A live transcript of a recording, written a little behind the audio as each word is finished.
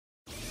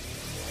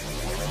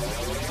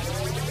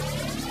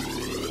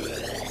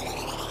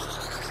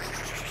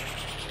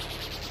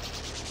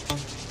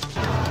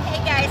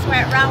we're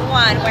at round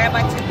 1. We're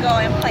about to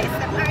go and play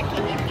some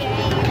arcade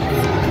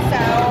games. So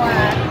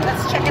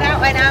let's check it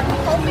out. And I'm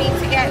hoping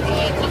to get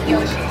a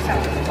Yoshi. So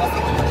we'll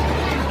see.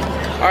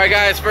 Alright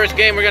guys, first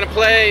game we're gonna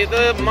play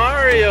the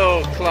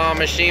Mario claw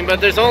machine,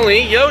 but there's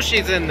only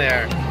Yoshis in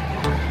there.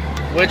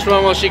 Which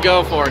one will she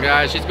go for,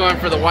 guys? She's going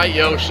for the white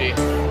Yoshi.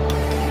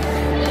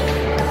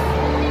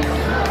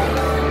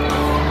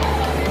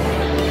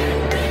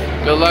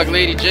 Good luck,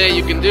 Lady J,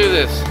 you can do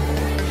this.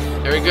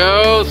 Here he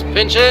goes,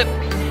 pinch it.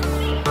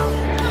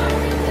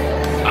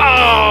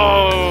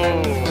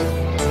 Oh!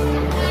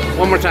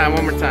 One more time,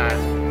 one more time.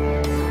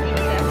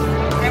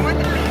 I want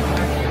the pink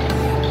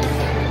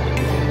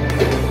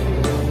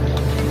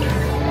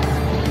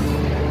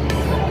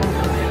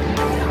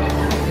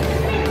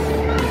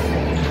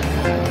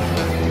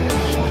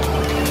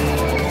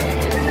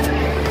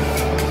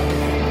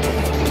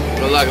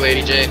Good luck,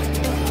 Lady J.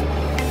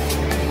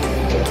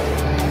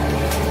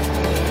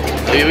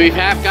 We've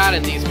half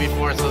gotten these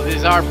before, so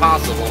these are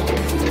possible.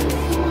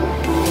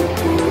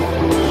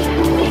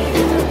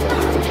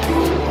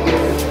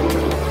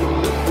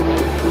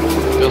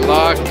 Good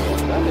luck.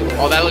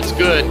 Oh, that looks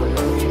good.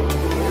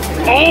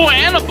 Oh,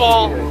 and a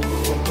ball.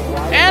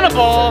 And a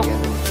ball.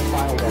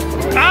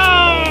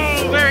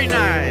 Oh, very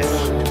nice.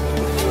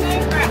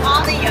 for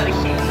all the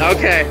Yoshis.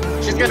 Okay,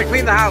 she's gonna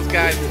clean the house,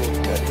 guys.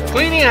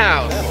 Cleaning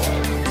house.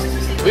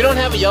 We don't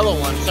have a yellow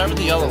one. Start with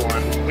the yellow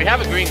one. We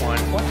have a green one.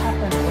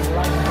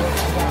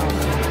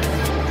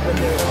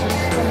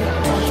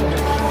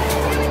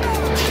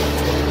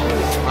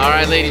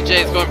 Alright, Lady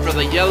J is going for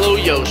the yellow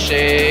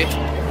Yoshi.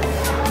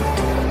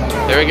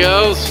 There he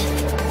goes.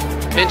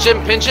 Pinch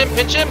him, pinch him,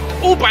 pinch him.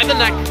 Oh, by the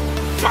neck.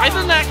 By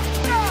the neck.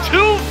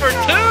 2 for 2.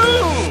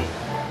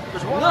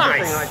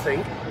 Nice. I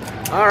think.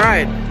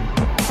 Alright.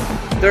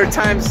 Third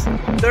time's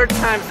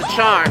the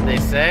charm, they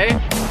say.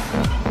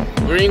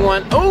 Green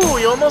one. Oh,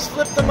 you almost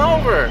flipped him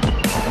over.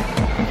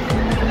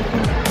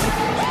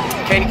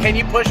 Can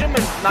you push him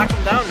and knock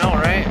him down? No,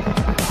 right?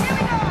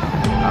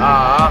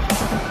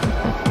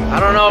 I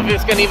don't know if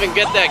it's gonna even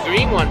get that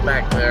green one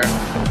back there.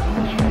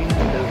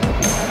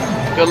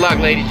 Good luck,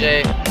 Lady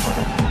J.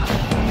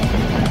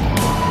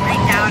 I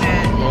doubt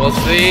it. We'll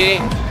see.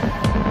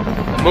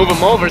 Move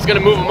him over. It's gonna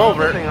move him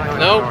over.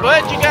 No,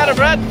 but you got it,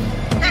 Brett.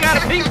 You got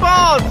a pink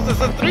ball. This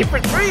is a 3 for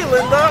 3,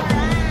 Linda.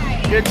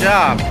 Good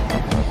job.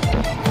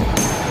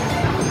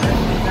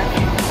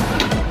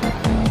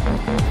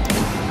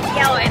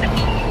 Yellow and a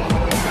pink.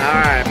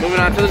 Alright, moving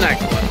on to the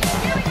next one.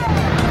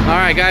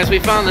 Alright guys, we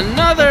found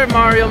another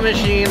Mario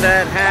machine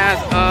that has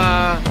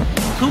a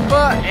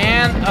Koopa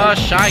and a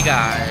Shy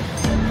Guy.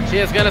 She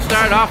is going to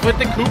start off with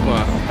the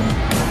Koopa.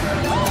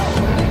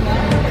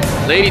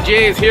 Lady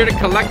J is here to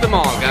collect them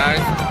all, guys.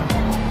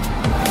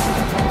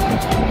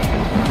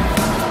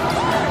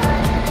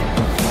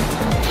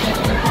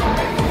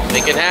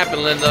 Make it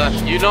happen, Linda.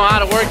 You know how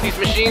to work these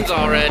machines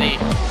already.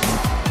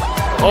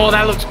 Oh,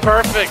 that looks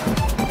perfect.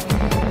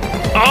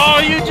 Oh,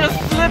 you just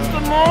flipped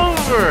them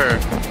over.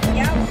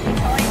 Yeah,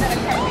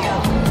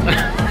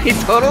 he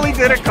totally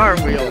did a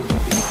cartwheel.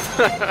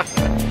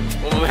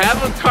 Well,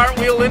 have him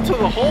cartwheel into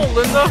the hole,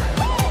 Linda.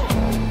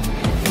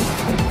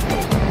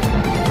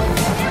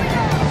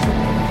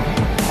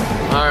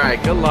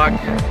 Alright, good luck.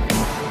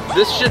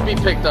 This should be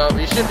picked up.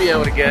 You should be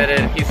able to get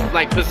it. He's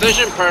like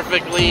positioned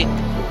perfectly.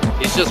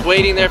 He's just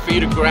waiting there for you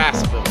to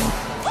grasp him.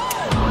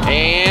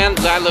 And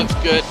that looks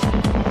good.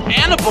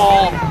 And a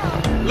ball.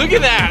 Look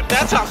at that.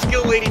 That's how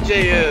skilled Lady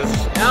J is.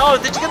 Oh,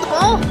 did you get the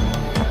ball?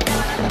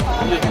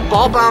 The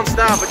ball bounced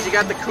out, but you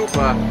got the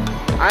Koopa.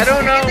 I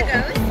don't know.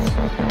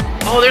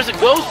 Oh, there's a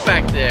ghost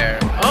back there.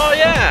 Oh,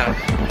 yeah.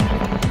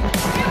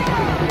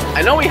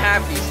 I know we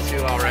have these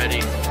two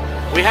already.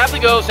 We have the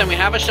ghost and we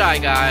have a Shy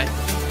Guy,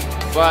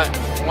 but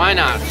why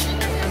not?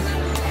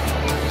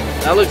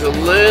 That looks a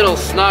little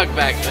snug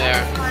back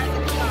there.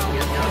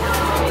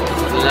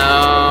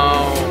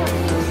 No.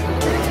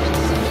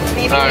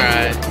 Maybe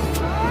alright.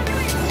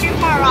 Too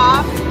far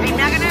off. I'm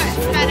not gonna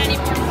spend any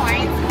more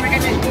points. We're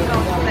gonna go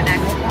to the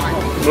next one.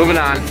 Moving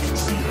on.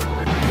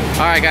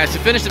 Alright guys, to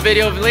finish the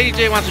video, Lady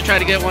J wants to try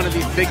to get one of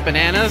these big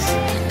bananas.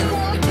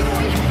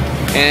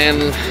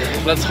 And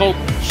let's hope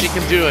she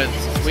can do it.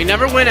 We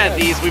never win at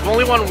these. We've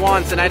only won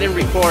once and I didn't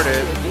record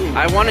it.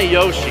 I won a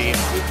Yoshi.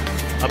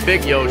 A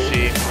big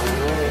Yoshi.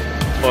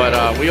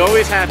 But we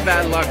always have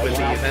bad luck with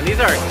these. And these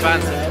are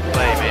expensive to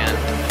play, man.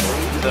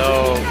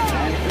 So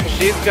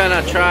she's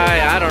gonna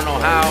try, I don't know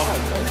how.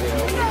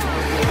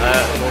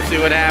 We'll see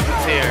what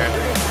happens here.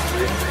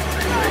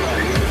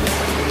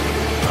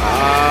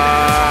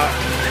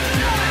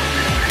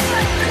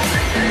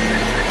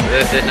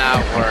 This did not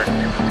work.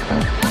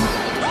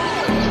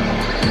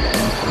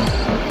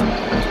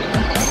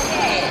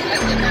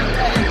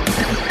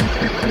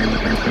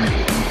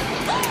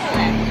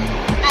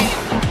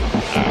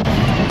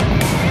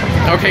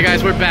 Okay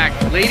guys, we're back.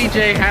 Lady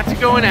J had to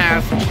go and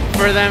ask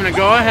for them to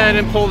go ahead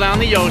and pull down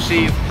the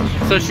Yoshis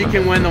so she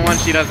can win the one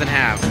she doesn't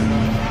have.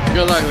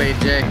 Good luck, Lady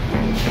J.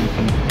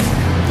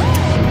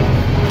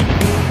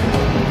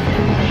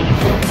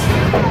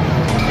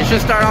 You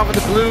should start off with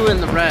the blue and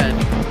the red.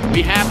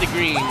 We have the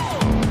green.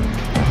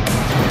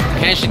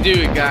 Can she do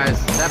it,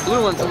 guys? That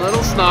blue one's a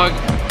little snug,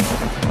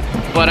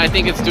 but I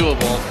think it's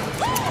doable.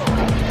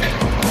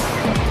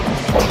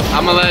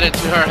 I'm gonna let it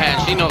to her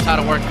hand. She knows how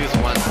to work this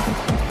one.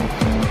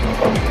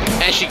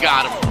 And she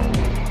got him.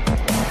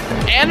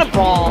 And a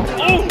ball.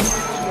 Oh!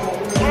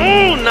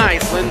 Oh,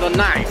 nice, Linda,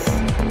 nice.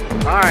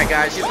 All right,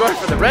 guys, she's going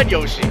for the red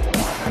Yoshi.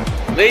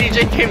 Lady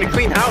J came to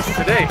clean house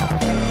today.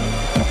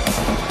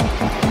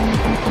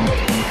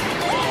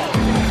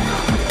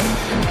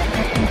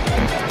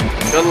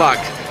 Good luck.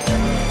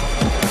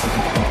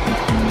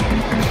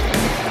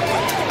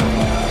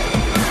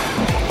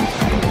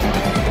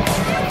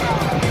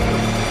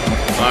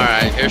 All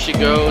right, here she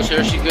goes,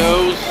 here she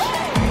goes.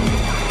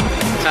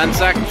 10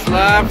 seconds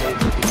left.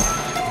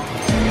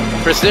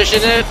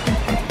 Precision it.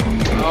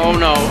 Oh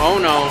no, oh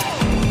no.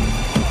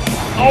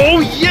 Oh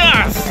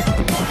yes!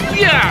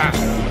 Yes!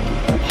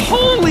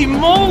 Holy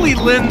moly,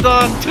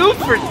 Linda! 2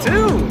 for 2!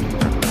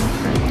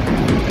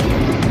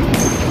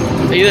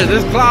 Either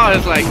this claw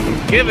is like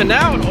giving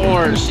out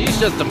or she's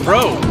just a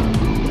pro.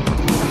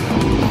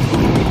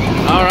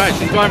 Alright,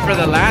 she's going for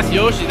the last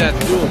Yoshi that's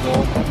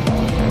doable.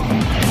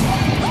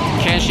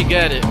 Can she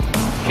get it?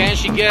 Can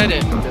she get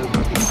it?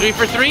 3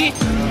 for 3?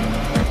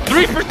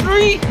 3 for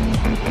 3?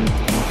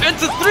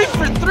 It's a 3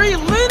 for 3,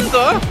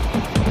 Linda!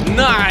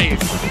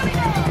 Nice!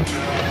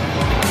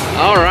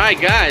 Alright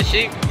guys,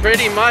 she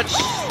pretty much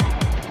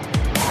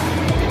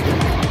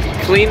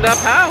cleaned up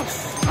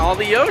house. All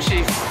the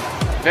Yoshis.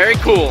 Very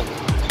cool.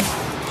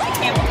 I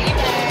can't believe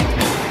it. I'm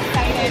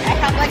excited. I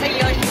have like a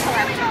Yoshi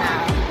collection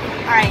now.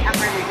 Alright, I'm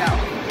ready to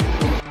go.